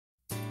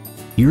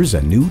Here's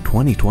a new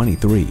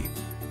 2023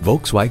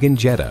 Volkswagen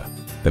Jetta.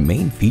 The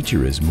main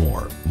feature is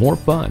more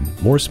fun,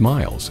 more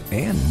smiles,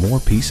 and more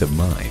peace of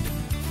mind.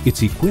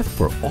 It's equipped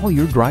for all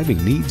your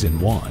driving needs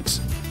and wants.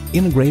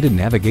 Integrated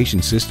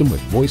navigation system with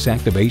voice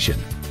activation,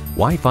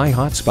 Wi-Fi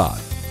hotspot,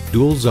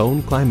 dual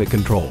zone climate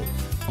control,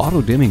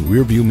 auto dimming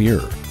rear view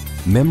mirror,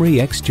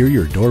 memory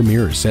exterior door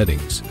mirror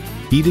settings,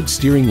 heated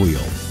steering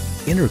wheel,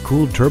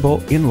 intercooled turbo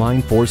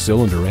inline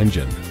 4-cylinder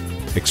engine,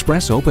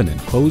 express open and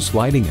closed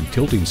sliding and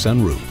tilting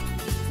sunroof,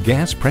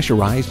 gas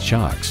pressurized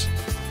shocks,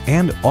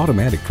 and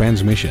automatic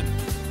transmission.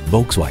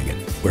 Volkswagen,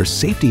 where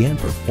safety and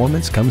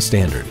performance come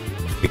standard.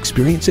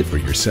 Experience it for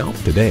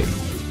yourself today.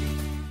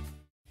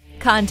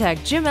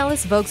 Contact IJim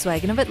Ellis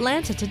Volkswagen of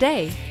Atlanta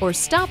today or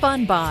stop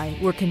on by.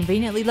 We're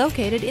conveniently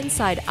located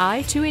inside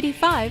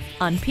I-285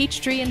 on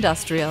Peachtree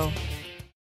Industrial.